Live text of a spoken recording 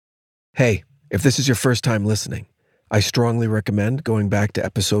Hey, if this is your first time listening, I strongly recommend going back to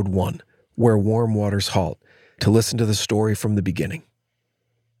episode 1, Where Warm Waters Halt, to listen to the story from the beginning.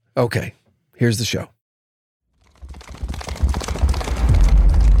 Okay, here's the show.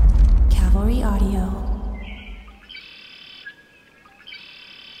 Cavalry Audio.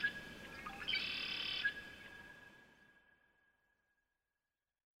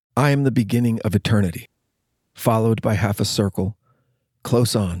 I am the beginning of eternity, followed by half a circle,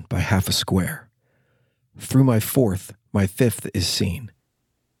 close on by half a square. Through my fourth, my fifth is seen,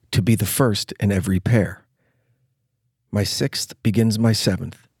 to be the first in every pair. My sixth begins my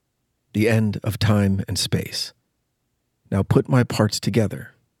seventh, the end of time and space. Now put my parts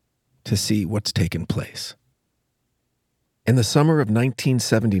together to see what's taken place. In the summer of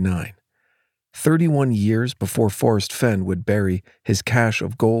 1979, 31 years before Forrest Fenn would bury his cache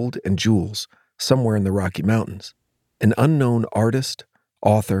of gold and jewels somewhere in the Rocky Mountains, an unknown artist,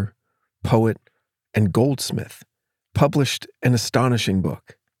 author, poet, and goldsmith published an astonishing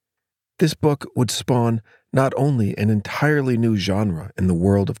book. This book would spawn not only an entirely new genre in the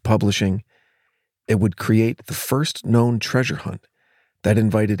world of publishing, it would create the first known treasure hunt that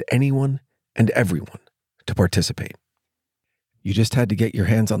invited anyone and everyone to participate. You just had to get your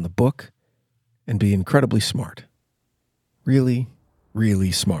hands on the book and be incredibly smart. Really,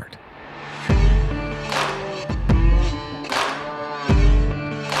 really smart.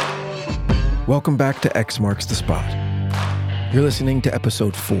 Welcome back to X Marks the Spot. You're listening to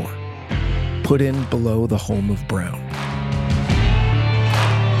episode 4, Put In Below the Home of Brown.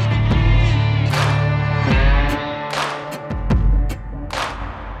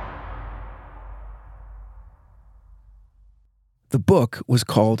 The book was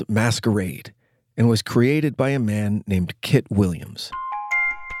called Masquerade and was created by a man named Kit Williams.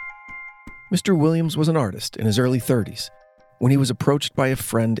 Mr. Williams was an artist in his early 30s when he was approached by a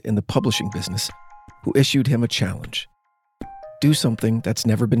friend in the publishing business who issued him a challenge. Do something that's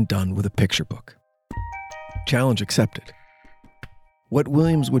never been done with a picture book. Challenge accepted. What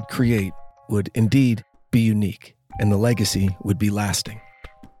Williams would create would indeed be unique, and the legacy would be lasting.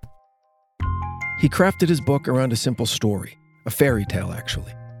 He crafted his book around a simple story, a fairy tale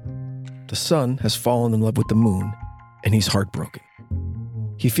actually. The sun has fallen in love with the moon, and he's heartbroken.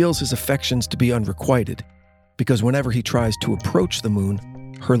 He feels his affections to be unrequited because whenever he tries to approach the moon,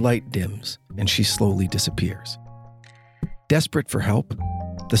 her light dims and she slowly disappears. Desperate for help,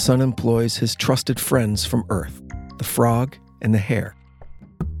 the sun employs his trusted friends from Earth, the frog and the hare.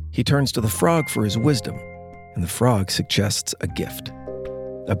 He turns to the frog for his wisdom, and the frog suggests a gift.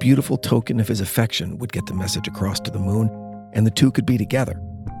 A beautiful token of his affection would get the message across to the moon, and the two could be together.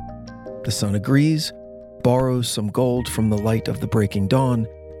 The sun agrees, borrows some gold from the light of the breaking dawn,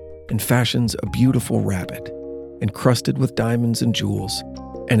 and fashions a beautiful rabbit, encrusted with diamonds and jewels,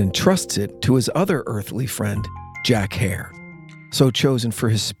 and entrusts it to his other earthly friend, Jack Hare, so chosen for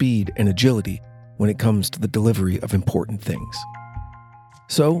his speed and agility when it comes to the delivery of important things.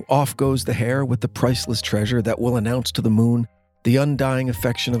 So off goes the hare with the priceless treasure that will announce to the moon the undying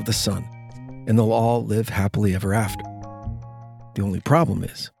affection of the sun, and they'll all live happily ever after. The only problem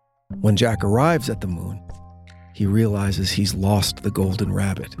is, when Jack arrives at the moon, he realizes he's lost the golden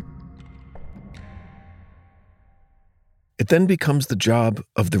rabbit. It then becomes the job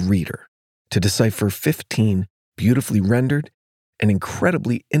of the reader to decipher 15 beautifully rendered and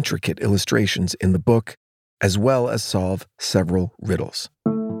incredibly intricate illustrations in the book, as well as solve several riddles.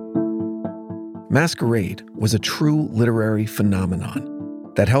 Masquerade was a true literary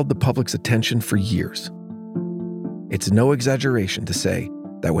phenomenon that held the public's attention for years. It's no exaggeration to say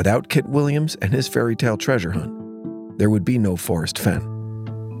that without Kit Williams and his fairy tale treasure hunt, there would be no Forrest Fenn.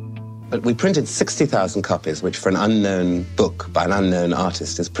 But we printed 60,000 copies, which for an unknown book by an unknown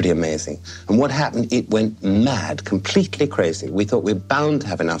artist is pretty amazing. And what happened, it went mad, completely crazy. We thought we were bound to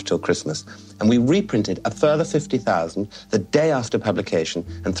have enough till Christmas. And we reprinted a further 50,000 the day after publication,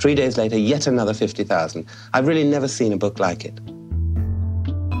 and 3 days later, yet another 50,000. I've really never seen a book like it.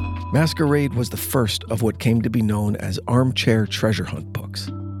 Masquerade was the first of what came to be known as armchair treasure hunt books.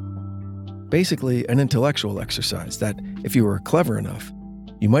 Basically, an intellectual exercise that, if you were clever enough,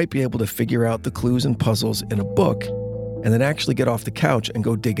 you might be able to figure out the clues and puzzles in a book and then actually get off the couch and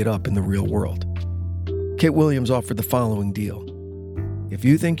go dig it up in the real world. Kit Williams offered the following deal. If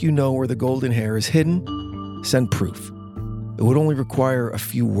you think you know where the golden hare is hidden, send proof. It would only require a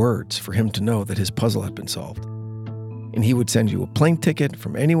few words for him to know that his puzzle had been solved. And he would send you a plane ticket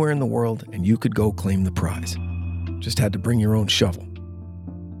from anywhere in the world and you could go claim the prize. Just had to bring your own shovel.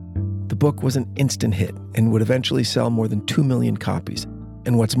 The book was an instant hit and would eventually sell more than 2 million copies.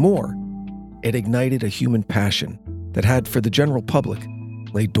 And what's more, it ignited a human passion that had, for the general public,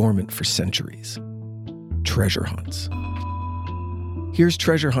 lay dormant for centuries. Treasure hunts. Here's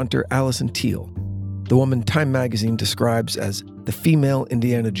treasure hunter Allison Teal, the woman Time magazine describes as the female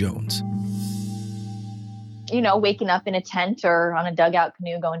Indiana Jones. You know, waking up in a tent or on a dugout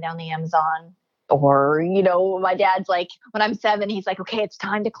canoe going down the Amazon. Or, you know, my dad's like, when I'm 7, he's like, okay, it's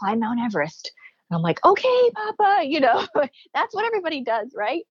time to climb Mount Everest. And I'm like, okay, Papa, you know, that's what everybody does,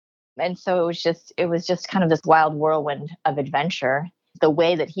 right? And so it was just kind of this wild whirlwind of adventure. The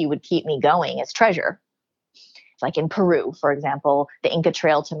way that he would keep me going is treasure. Like in Peru, for example, the Inca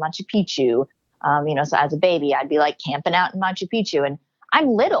Trail to Machu Picchu. You know, so as a baby, I'd be like camping out in Machu Picchu, and I'm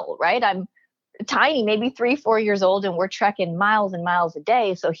little, right? I'm tiny, maybe 3-4 years old, and we're trekking miles and miles a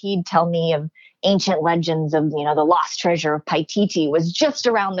day. So he'd tell me of ancient legends of, you know, the lost treasure of Paititi was just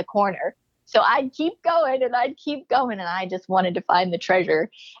around the corner. So I'd keep going and I'd keep going, and I just wanted to find the treasure.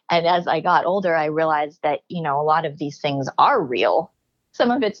 And as I got older, I realized that, you know, a lot of these things are real.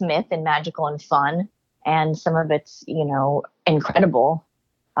 Some of it's myth and magical and fun, and some of it's, you know, incredible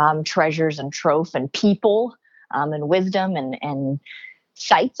treasures and trove and people and wisdom and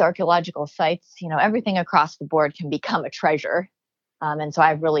sites, archaeological sites. You know, everything across the board can become a treasure. And so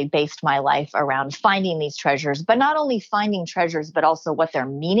I've really based my life around finding these treasures, but not only finding treasures, but also what their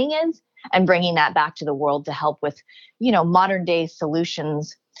meaning is, and bringing that back to the world to help with, you know, modern day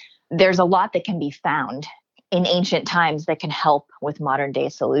solutions. There's a lot that can be found in ancient times that can help with modern day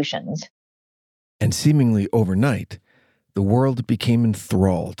solutions. And seemingly overnight, the world became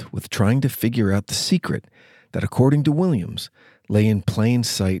enthralled with trying to figure out the secret that, according to Williams, lay in plain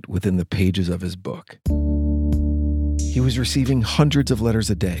sight within the pages of his book. He was receiving hundreds of letters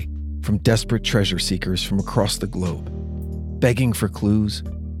a day from desperate treasure seekers from across the globe, begging for clues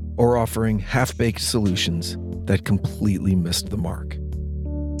or offering half-baked solutions that completely missed the mark.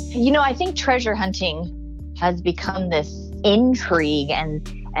 You know, I think treasure hunting has become this intrigue,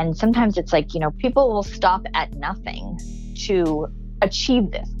 and sometimes it's like, you know, people will stop at nothing to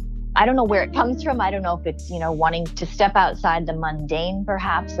achieve this. I don't know where it comes from. I don't know if it's, you know, wanting to step outside the mundane,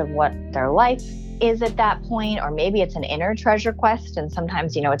 perhaps, of what their life is at that point, or maybe it's an inner treasure quest. And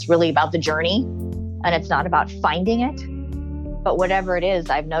sometimes, you know, it's really about the journey and it's not about finding it. But whatever it is,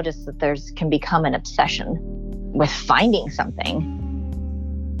 I've noticed that can become an obsession with finding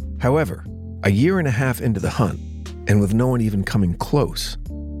something. However, a year and a half into the hunt, and with no one even coming close,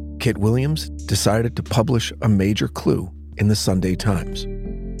 Kit Williams decided to publish a major clue in the Sunday Times.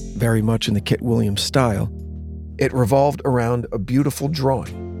 Very much in the Kit Williams style, it revolved around a beautiful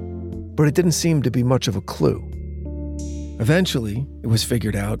drawing, but it didn't seem to be much of a clue. Eventually, it was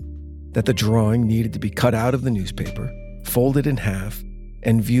figured out that the drawing needed to be cut out of the newspaper, folded in half,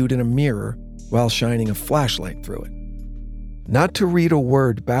 and viewed in a mirror while shining a flashlight through it. Not to read a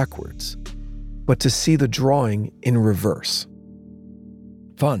word backwards, but to see the drawing in reverse.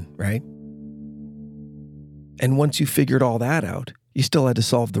 Fun, right? And once you figured all that out, you still had to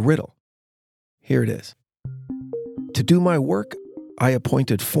solve the riddle. Here it is. To do my work, I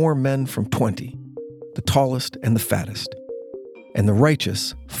appointed 4 men from 20, the tallest and the fattest, and the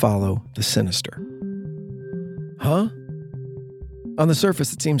righteous follow the sinister. Huh? On the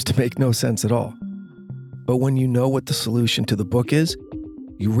surface, it seems to make no sense at all. But when you know what the solution to the book is,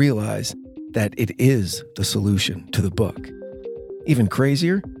 you realize that it is the solution to the book. Even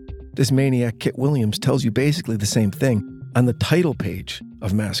crazier, this maniac Kit Williams tells you basically the same thing on the title page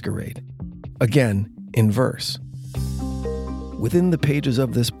of Masquerade, again in verse. Within the pages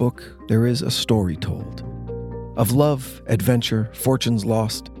of this book, there is a story told of love, adventure, fortunes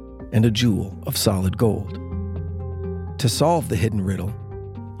lost, and a jewel of solid gold. To solve the hidden riddle,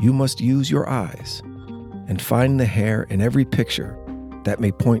 you must use your eyes and find the hair in every picture that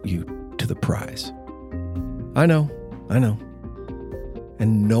may point you to the prize. I know.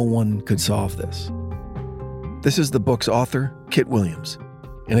 And no one could solve this. This is the book's author, Kit Williams,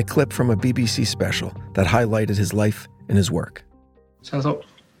 in a clip from a BBC special that highlighted his life and his work. So I thought,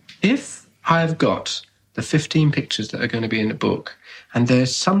 if I've got the 15 pictures that are going to be in the book, and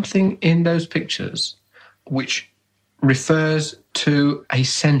there's something in those pictures which refers to a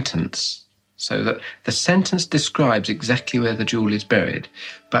sentence, so that the sentence describes exactly where the jewel is buried,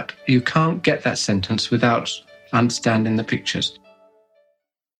 but you can't get that sentence without understanding the pictures.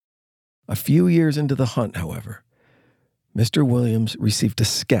 A few years into the hunt, however, Mr. Williams received a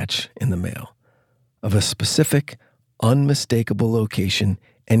sketch in the mail of a specific, unmistakable location,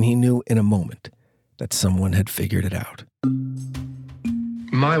 and he knew in a moment that someone had figured it out.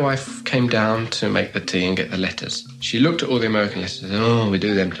 My wife came down to make the tea and get the letters. She looked at all the American letters and said, we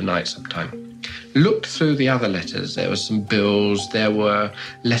do them tonight sometime. Looked through the other letters. There were some bills. There were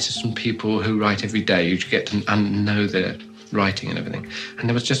letters from people who write every day. You get to know writing and everything. And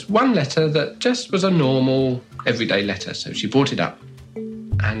there was just one letter that just was a normal, everyday letter. So she brought it up.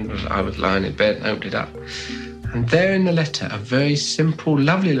 And I was lying in bed and opened it up. And there in the letter, a very simple,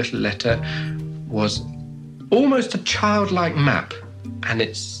 lovely little letter, was almost a childlike map. And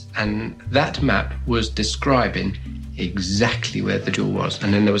that map was describing exactly where the jewel was.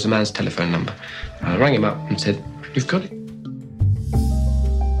 And then there was a man's telephone number. I rang him up and said, "You've got it."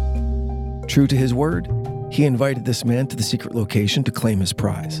 True to his word, he invited this man to the secret location to claim his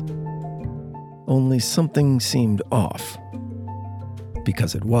prize. Only something seemed off.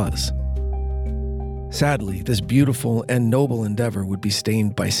 Because it was. Sadly, this beautiful and noble endeavor would be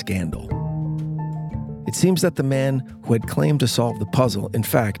stained by scandal. It seems that the man who had claimed to solve the puzzle, in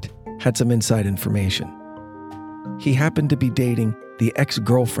fact, had some inside information. He happened to be dating the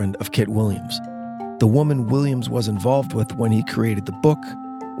ex-girlfriend of Kit Williams, the woman Williams was involved with when he created the book,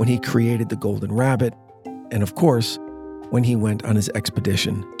 when he created the Golden Rabbit, and of course, when he went on his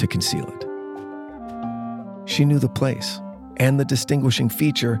expedition to conceal it. She knew the place and the distinguishing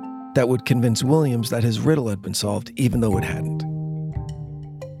feature that would convince Williams that his riddle had been solved, even though it hadn't.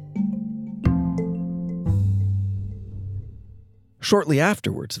 Shortly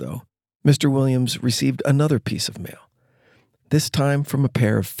afterwards, though, Mr. Williams received another piece of mail, this time from a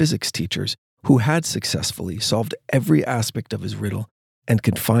pair of physics teachers who had successfully solved every aspect of his riddle and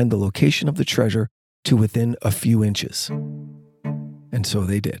could find the location of the treasure to within a few inches. And so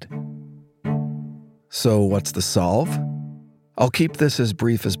they did. So what's the solve? I'll keep this as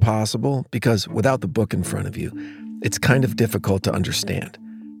brief as possible because without the book in front of you, it's kind of difficult to understand.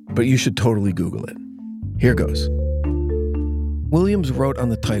 But you should totally Google it. Here goes. Williams wrote on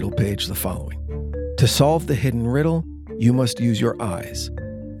the title page the following: "To solve the hidden riddle, you must use your eyes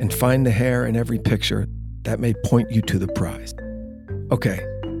and find the hair in every picture that may point you to the prize." Okay,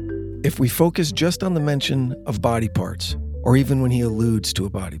 if we focus just on the mention of body parts, or even when he alludes to a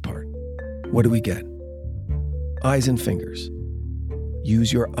body part, what do we get? Eyes and fingers.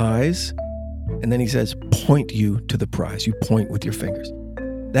 Use your eyes, and then he says, point you to the prize. You point with your fingers.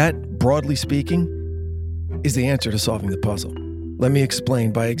 That, broadly speaking, is the answer to solving the puzzle. Let me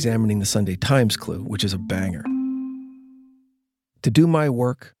explain by examining the Sunday Times clue, which is a banger. To do my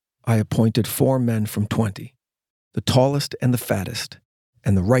work, I appointed 4 men from 20, the tallest and the fattest,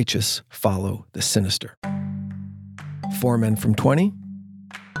 and the righteous follow the sinister. 4 men from 20?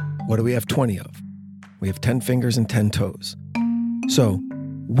 What do we have 20 of? We have 10 fingers and 10 toes. So,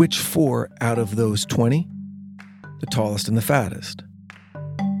 which 4 out of those 20? The tallest and the fattest.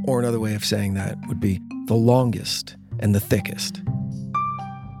 Or another way of saying that would be the longest and the thickest.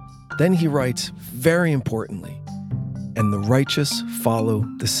 Then he writes, very importantly, and the righteous follow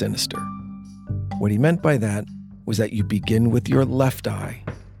the sinister. What he meant by that was that you begin with your left eye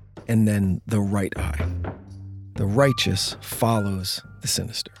and then the right eye. The righteous follows the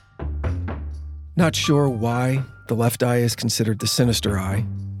sinister. Not sure why the left eye is considered the sinister eye,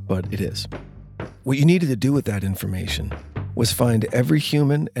 but it is. What you needed to do with that information was find every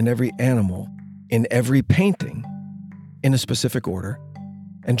human and every animal in every painting in a specific order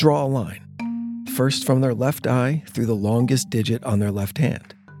and draw a line, first from their left eye through the longest digit on their left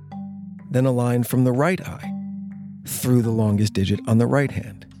hand, then a line from the right eye through the longest digit on the right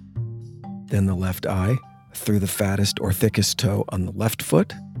hand, then the left eye through the fattest or thickest toe on the left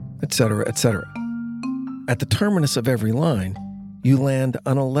foot, etc., etc. At the terminus of every line, you land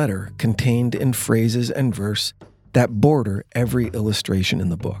on a letter contained in phrases and verse that border every illustration in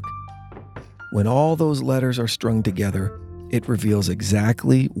the book. When all those letters are strung together, it reveals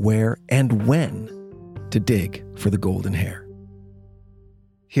exactly where and when to dig for the golden hair.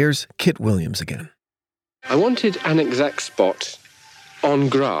 Here's Kit Williams again. I wanted an exact spot on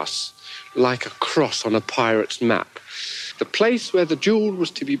grass, like a cross on a pirate's map. The place where the jewel was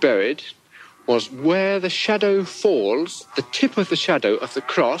to be buried was where the shadow falls, the tip of the shadow of the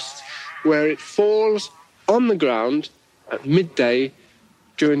cross, where it falls on the ground at midday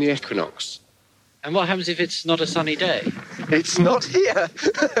during the equinox. And what happens if it's not a sunny day? It's not here.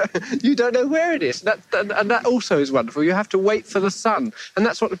 You don't know where it is. And that also is wonderful. You have to wait for the sun. And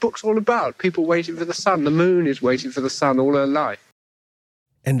that's what the book's all about. People waiting for the sun. The moon is waiting for the sun all her life.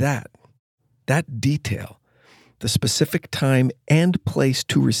 And that detail, the specific time and place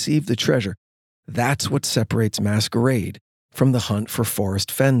to receive the treasure, that's what separates Masquerade from the hunt for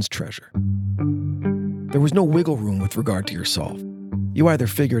Forrest Fenn's treasure. There was no wiggle room with regard to your solve. You either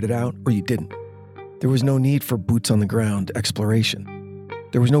figured it out or you didn't. There was no need for boots-on-the-ground exploration.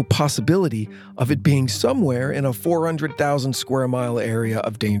 There was no possibility of it being somewhere in a 400,000 square mile area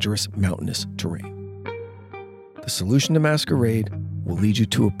of dangerous mountainous terrain. The solution to Masquerade will lead you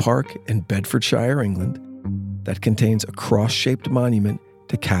to a park in Bedfordshire, England, that contains a cross-shaped monument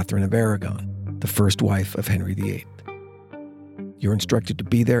to Catherine of Aragon, the first wife of Henry VIII. You're instructed to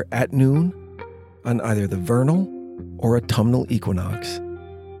be there at noon on either the vernal or autumnal equinox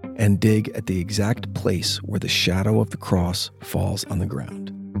and dig at the exact place where the shadow of the cross falls on the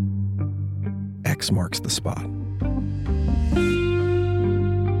ground. X marks the spot.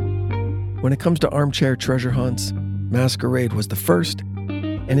 When it comes to armchair treasure hunts, Masquerade was the first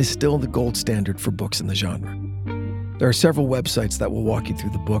and is still the gold standard for books in the genre. There are several websites that will walk you through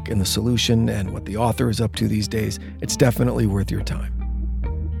the book and the solution and what the author is up to these days. It's definitely worth your time.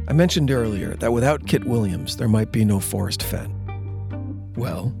 I mentioned earlier that without Kit Williams, there might be no Forrest Fenn.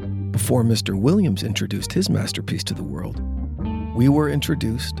 Well, before Mr. Williams introduced his masterpiece to the world, we were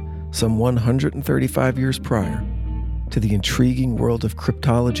introduced some 135 years prior to the intriguing world of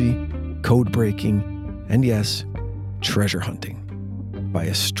cryptology, code breaking, and yes, treasure hunting by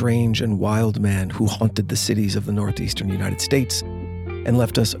a strange and wild man who haunted the cities of the northeastern United States and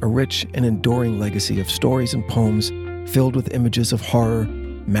left us a rich and enduring legacy of stories and poems filled with images of horror,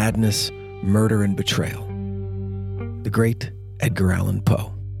 madness, murder, and betrayal. The great Edgar Allan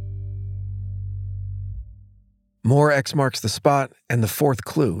Poe. More X marks the spot and the fourth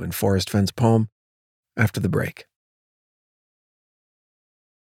clue in Forrest Fenn's poem after the break.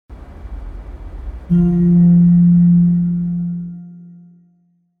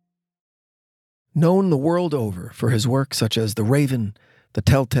 Known the world over for his work such as The Raven, The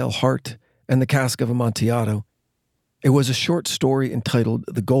Telltale Heart, and The Cask of Amontillado, it was a short story entitled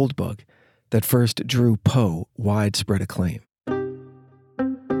The Gold Bug that first drew Poe widespread acclaim.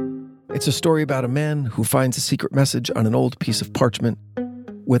 It's a story about a man who finds a secret message on an old piece of parchment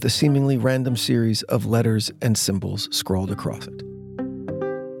with a seemingly random series of letters and symbols scrawled across it.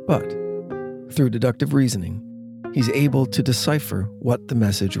 But through deductive reasoning, he's able to decipher what the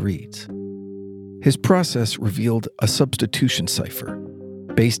message reads. His process revealed a substitution cipher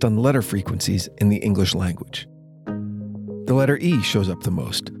based on letter frequencies in the English language. The letter E shows up the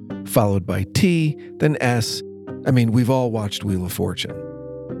most, followed by T, then S. We've all watched Wheel of Fortune.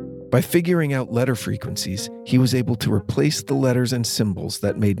 By figuring out letter frequencies, he was able to replace the letters and symbols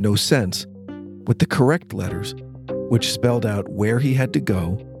that made no sense with the correct letters, which spelled out where he had to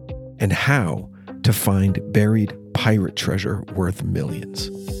go and how to find buried pirate treasure worth millions.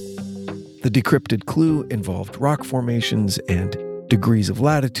 The decrypted clue involved rock formations and degrees of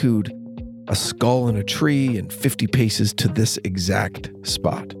latitude, a skull in a tree, and 50 paces to this exact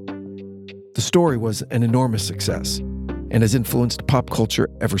spot. The story was an enormous success and has influenced pop culture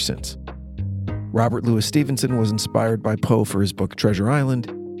ever since. Robert Louis Stevenson was inspired by Poe for his book Treasure Island,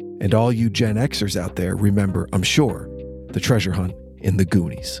 and all you Gen Xers out there remember, I'm sure, the treasure hunt in The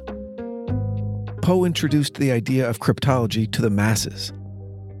Goonies. Poe introduced the idea of cryptology to the masses.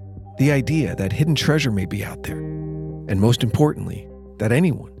 The idea that hidden treasure may be out there, and most importantly, that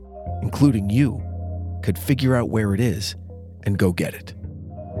anyone, including you, could figure out where it is and go get it.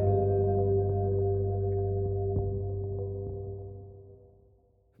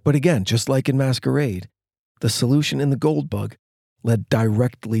 But again, just like in Masquerade, the solution in The Gold Bug led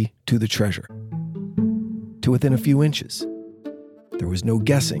directly to the treasure, to within a few inches. There was no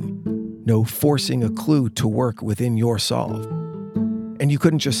guessing, no forcing a clue to work within your solve. And you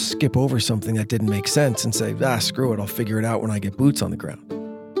couldn't just skip over something that didn't make sense and say, screw it, I'll figure it out when I get boots on the ground.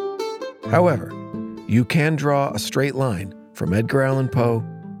 However, you can draw a straight line from Edgar Allan Poe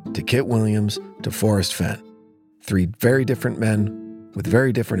to Kit Williams to Forrest Fenn. Three very different men with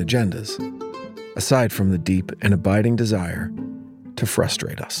very different agendas, aside from the deep and abiding desire to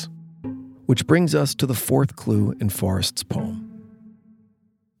frustrate us. Which brings us to the fourth clue in Forrest's poem.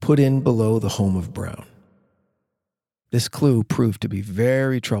 Put in below the home of Brown. This clue proved to be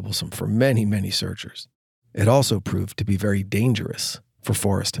very troublesome for many, many searchers. It also proved to be very dangerous for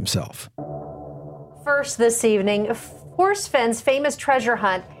Forrest himself. First this evening, Forrest Fenn's famous treasure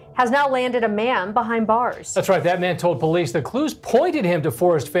hunt has now landed a man behind bars. That's right. That man told police the clues pointed him to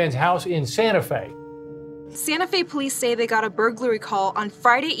Forrest Fenn's house in Santa Fe. Santa Fe police say they got a burglary call on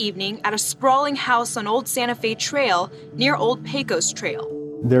Friday evening at a sprawling house on Old Santa Fe Trail near Old Pecos Trail.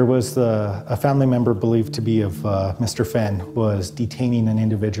 There was a family member believed to be of Mr. Fenn was detaining an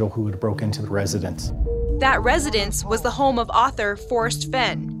individual who had broken into the residence. That residence was the home of author Forrest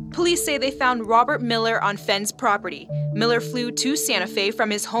Fenn. Police say they found Robert Miller on Fenn's property. Miller flew to Santa Fe from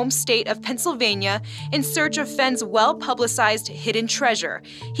his home state of Pennsylvania in search of Fenn's well-publicized hidden treasure.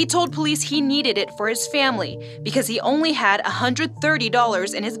 He told police he needed it for his family because he only had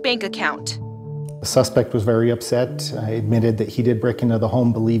 $130 in his bank account. The suspect was very upset. I admitted that he did break into the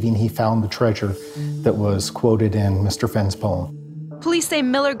home believing he found the treasure that was quoted in Mr. Fenn's poem. Police say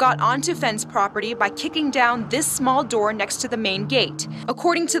Miller got onto Fenn's property by kicking down this small door next to the main gate.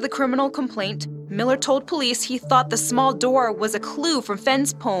 According to the criminal complaint, Miller told police he thought the small door was a clue from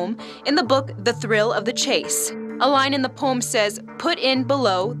Fenn's poem in the book The Thrill of the Chase. A line in the poem says, "Put in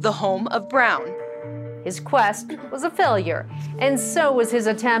below the home of Brown." His quest was a failure, and so was his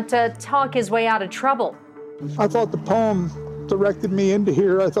attempt to talk his way out of trouble. I thought the poem directed me into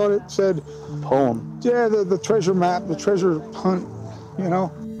here. I thought it said poem. Yeah, the treasure map, the treasure hunt, you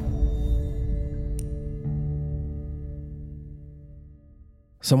know.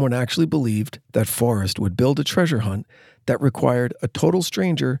 Someone actually believed that Forrest would build a treasure hunt that required a total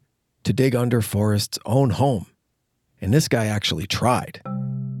stranger to dig under Forrest's own home. And this guy actually tried.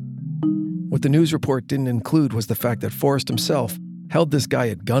 What the news report didn't include was the fact that Forrest himself held this guy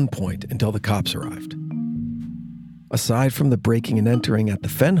at gunpoint until the cops arrived. Aside from the breaking and entering at the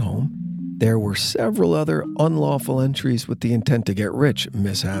Fenn home, there were several other unlawful entries with the intent to get rich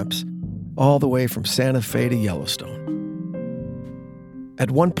mishaps, all the way from Santa Fe to Yellowstone. At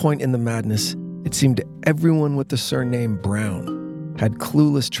one point in the madness, it seemed everyone with the surname Brown had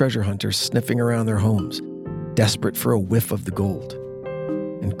clueless treasure hunters sniffing around their homes, desperate for a whiff of the gold.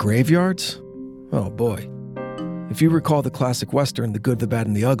 And graveyards? Oh boy. If you recall the classic Western, The Good, the Bad,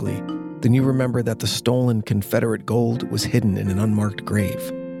 and the Ugly, then you remember that the stolen Confederate gold was hidden in an unmarked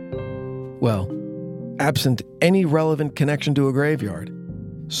grave. Well, absent any relevant connection to a graveyard,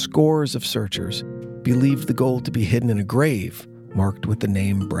 scores of searchers believed the gold to be hidden in a grave marked with the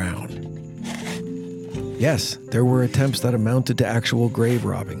name Brown. Yes, there were attempts that amounted to actual grave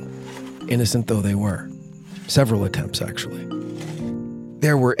robbing, innocent though they were. Several attempts, actually.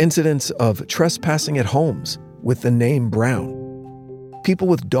 There were incidents of trespassing at homes with the name Brown. People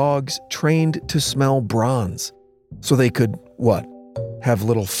with dogs trained to smell bronze so they could, what, have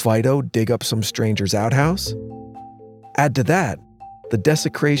little Fido dig up some stranger's outhouse? Add to that the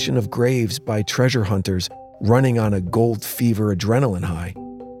desecration of graves by treasure hunters running on a gold fever adrenaline high.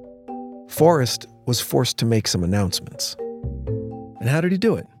 Forrest was forced to make some announcements. And how did he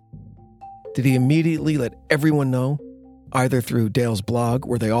do it? Did he immediately let everyone know, either through Dale's blog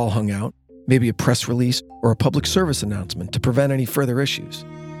where they all hung out, maybe a press release or a public service announcement to prevent any further issues?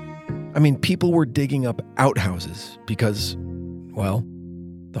 I mean, people were digging up outhouses because, well,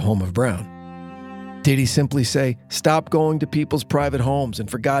 the home of Brown. Did he simply say, stop going to people's private homes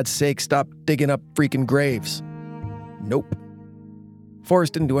and for God's sake, stop digging up freaking graves? Nope.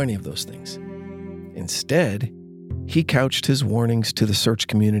 Forrest didn't do any of those things. Instead, he couched his warnings to the search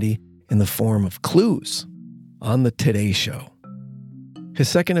community in the form of clues on the Today Show. His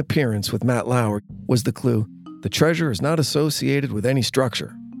second appearance with Matt Lauer was the clue, the treasure is not associated with any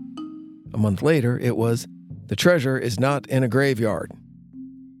structure. A month later, it was, the treasure is not in a graveyard.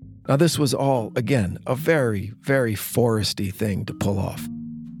 Now this was all, again, a very, very Forresty thing to pull off.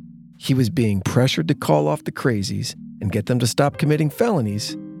 He was being pressured to call off the crazies and get them to stop committing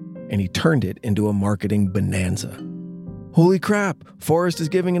felonies, and he turned it into a marketing bonanza. Holy crap, Forrest is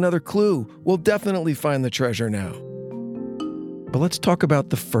giving another clue. We'll definitely find the treasure now. But let's talk about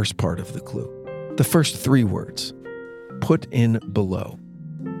the first part of the clue. The first 3 words. Put in below.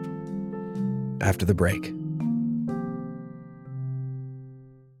 After the break.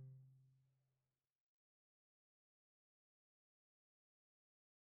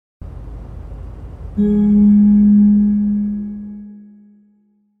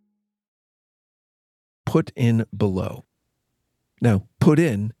 Put in below. Now, put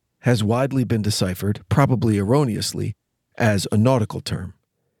in has widely been deciphered, probably erroneously, as a nautical term,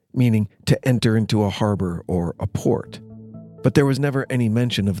 meaning to enter into a harbor or a port. But there was never any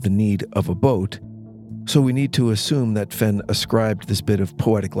mention of the need of a boat, so we need to assume that Fenn ascribed this bit of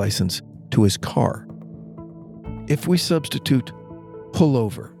poetic license to his car. If we substitute pull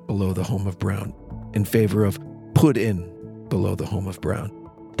over below the home of Brown in favor of put in below the home of Brown,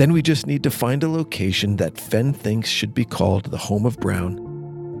 then we just need to find a location that Fenn thinks should be called the home of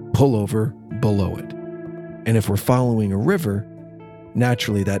Brown, pull over below it. And if we're following a river,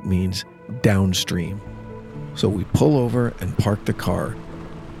 naturally that means downstream. So we pull over and park the car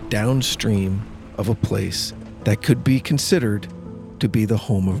downstream of a place that could be considered to be the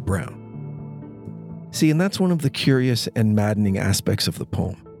home of Brown. See, and that's one of the curious and maddening aspects of the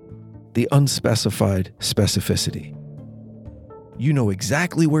poem, the unspecified specificity. You know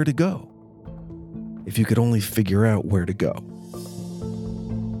exactly where to go, if you could only figure out where to go.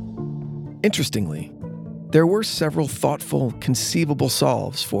 Interestingly, there were several thoughtful, conceivable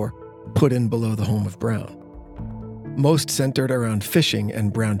solves for put in below the home of Brown. Most centered around fishing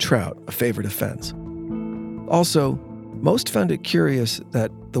and brown trout, a favorite of Fenn's. Also, most found it curious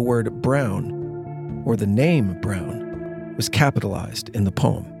that the word brown, or the name Brown, was capitalized in the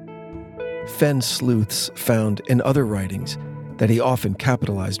poem. Fenn sleuths found in other writings that he often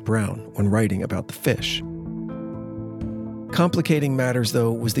capitalized Brown when writing about the fish. Complicating matters,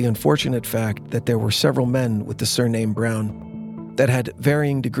 though, was the unfortunate fact that there were several men with the surname Brown that had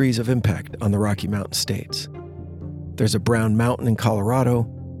varying degrees of impact on the Rocky Mountain states. There's a Brown Mountain in Colorado,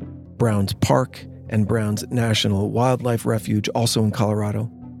 Brown's Park, and Brown's National Wildlife Refuge, also in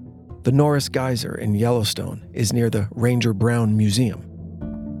Colorado. The Norris Geyser in Yellowstone is near the Ranger Brown Museum.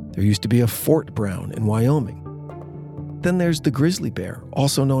 There used to be a Fort Brown in Wyoming. Then there's the grizzly bear,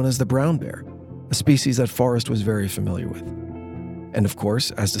 also known as the brown bear, a species that Forrest was very familiar with. And of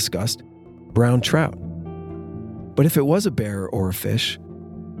course, as discussed, brown trout. But if it was a bear or a fish,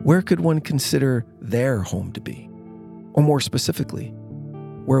 where could one consider their home to be? Or more specifically,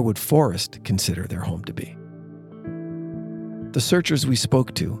 where would Forrest consider their home to be? The searchers we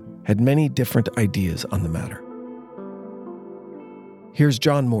spoke to had many different ideas on the matter. Here's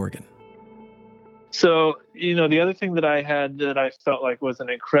John Morgan. So, the other thing that I had that I felt like was an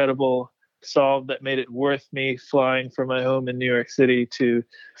incredible solve that made it worth me flying from my home in New York City to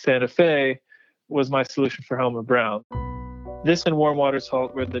Santa Fe was my solution for Homer Brown. This and Warm Waters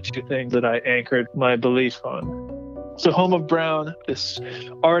Halt were the two things that I anchored my belief on. So Homer Brown, this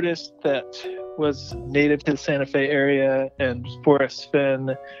artist that was native to the Santa Fe area, and Forrest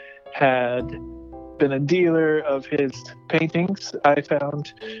Fenn had been a dealer of his paintings, I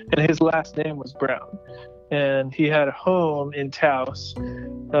found, and his last name was Brown. And he had a home in Taos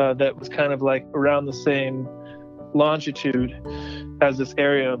that was kind of like around the same longitude as this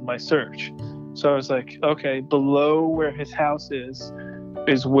area of my search. So I was like, okay, below where his house is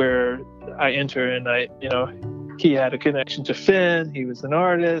where I enter. And he had a connection to Fenn. He was an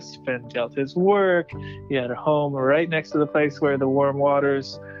artist. Fenn dealt his work. He had a home right next to the place where the warm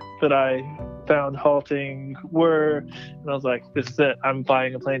waters that I found halting were. And I was like, this is it. I'm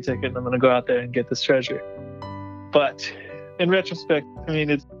buying a plane ticket and I'm going to go out there and get this treasure. But in retrospect,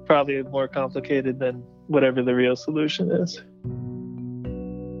 it's probably more complicated than whatever the real solution is.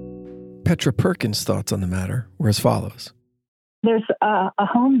 Petra Perkins' thoughts on the matter were as follows. There's a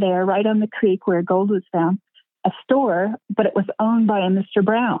home there right on the creek where gold was found, a store, but it was owned by a Mr.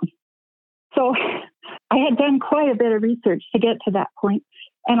 Brown. So I had done quite a bit of research to get to that point,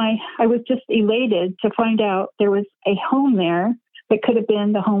 and I was just elated to find out there was a home there that could have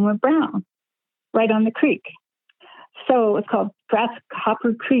been the home of Brown, right on the creek. So it's called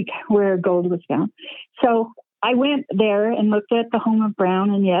Grasshopper Creek, where gold was found. So I went there and looked at the home of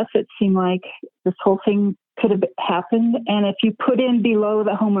Brown, and yes, it seemed like this whole thing could have happened. And if you put in below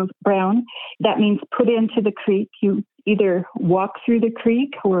the home of Brown, that means put into the creek. You either walk through the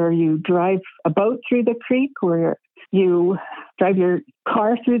creek, or you drive a boat through the creek, or you drive your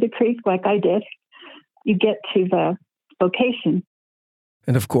car through the creek like I did. You get to the location.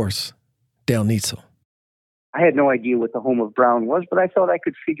 And of course, Dale Neitzel. I had no idea what the home of Brown was, but I thought I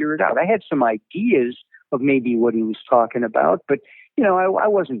could figure it out. I had some ideas of maybe what he was talking about, but, I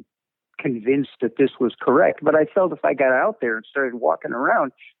wasn't convinced that this was correct, but I felt if I got out there and started walking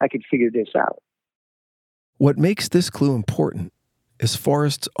around, I could figure this out. What makes this clue important is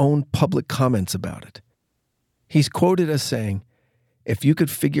Forrest's own public comments about it. He's quoted as saying, "If you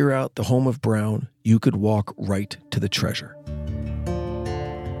could figure out the home of Brown, you could walk right to the treasure."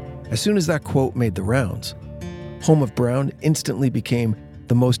 As soon as that quote made the rounds, Home of Brown instantly became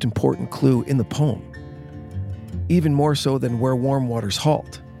the most important clue in the poem, even more so than Where Warm Waters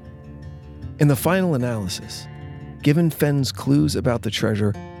Halt. In the final analysis, given Fenn's clues about the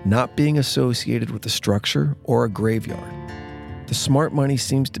treasure not being associated with a structure or a graveyard, the smart money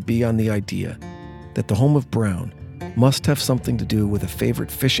seems to be on the idea that the home of Brown must have something to do with a favorite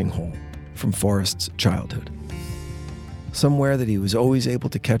fishing hole from Forrest's childhood. Somewhere that he was always able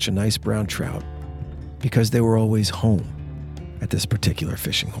to catch a nice brown trout because they were always home at this particular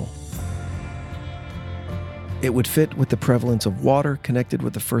fishing hole. It would fit with the prevalence of water connected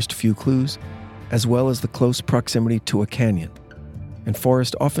with the first few clues, as well as the close proximity to a canyon. And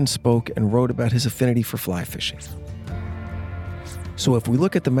Forrest often spoke and wrote about his affinity for fly fishing. So if we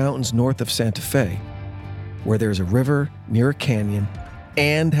look at the mountains north of Santa Fe, where there's a river near a canyon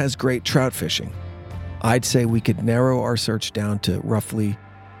and has great trout fishing, I'd say we could narrow our search down to roughly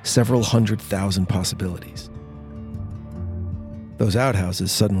several 100,000 possibilities. Those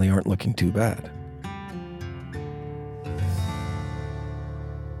outhouses suddenly aren't looking too bad.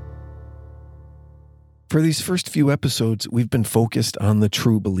 For these first few episodes, we've been focused on the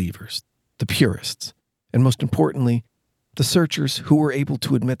true believers, the purists, and most importantly, the searchers who were able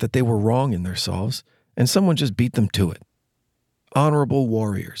to admit that they were wrong in their solves and someone just beat them to it. Honorable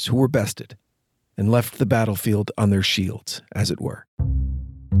warriors who were bested and left the battlefield on their shields, as it were.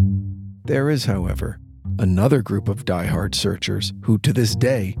 There is, however, another group of diehard searchers who, to this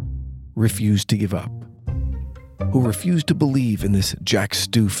day, refuse to give up, who refuse to believe in this Jack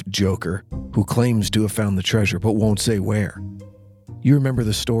Stoof joker who claims to have found the treasure but won't say where. You remember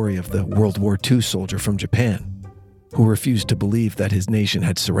the story of the World War II soldier from Japan who refused to believe that his nation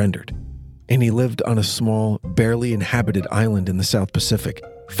had surrendered, and he lived on a small, barely inhabited island in the South Pacific,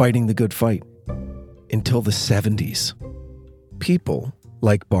 fighting the good fight, until the 70s. People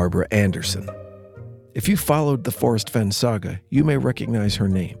like Barbara Anderson. If you followed the Forrest Fenn saga, you may recognize her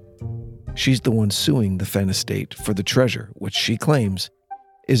name. She's the one suing the Fenn estate for the treasure, which she claims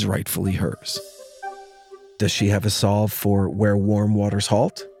is rightfully hers. Does she have a solve for where warm waters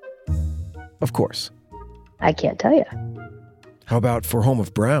halt? Of course. I can't tell you. How about for Home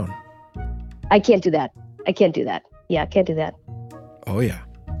of Brown? I can't do that. I can't do that. Yeah, I can't do that. Oh, yeah.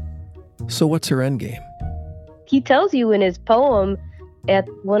 So what's her endgame? He tells you in his poem at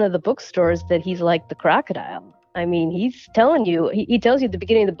one of the bookstores that he's like the crocodile. I mean, he's telling you, he tells you at the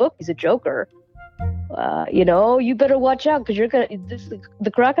beginning of the book he's a joker. You better watch out because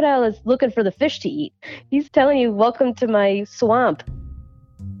the crocodile is looking for the fish to eat. He's telling you, welcome to my swamp.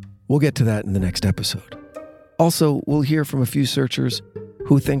 We'll get to that in the next episode. Also, we'll hear from a few searchers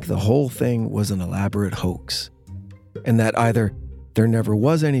who think the whole thing was an elaborate hoax, and that either there never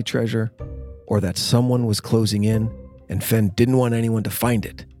was any treasure or that someone was closing in and Fenn didn't want anyone to find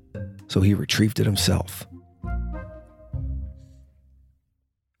it, so he retrieved it himself.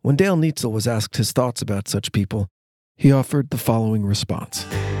 When Dale Neitzel was asked his thoughts about such people, he offered the following response.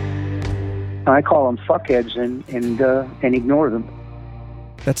 I call them fuckheads and ignore them.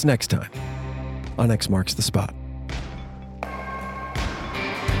 That's next time on X Marks the Spot.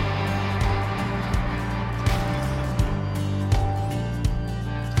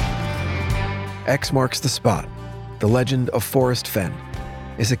 X Marks the Spot, The Legend of Forrest Fenn,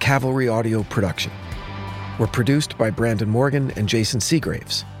 is a Cavalry Audio production. We're produced by Brandon Morgan and Jason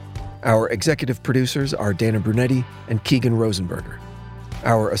Seagraves. Our executive producers are Dana Brunetti and Keegan Rosenberger.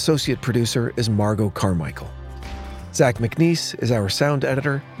 Our associate producer is Margot Carmichael. Zach McNeese is our sound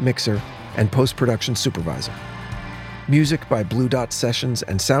editor, mixer, and post-production supervisor. Music by Blue Dot Sessions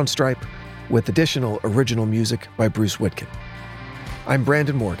and Soundstripe, with additional original music by Bruce Whitkin. I'm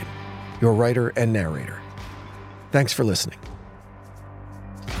Brandon Morgan, your writer and narrator. Thanks for listening.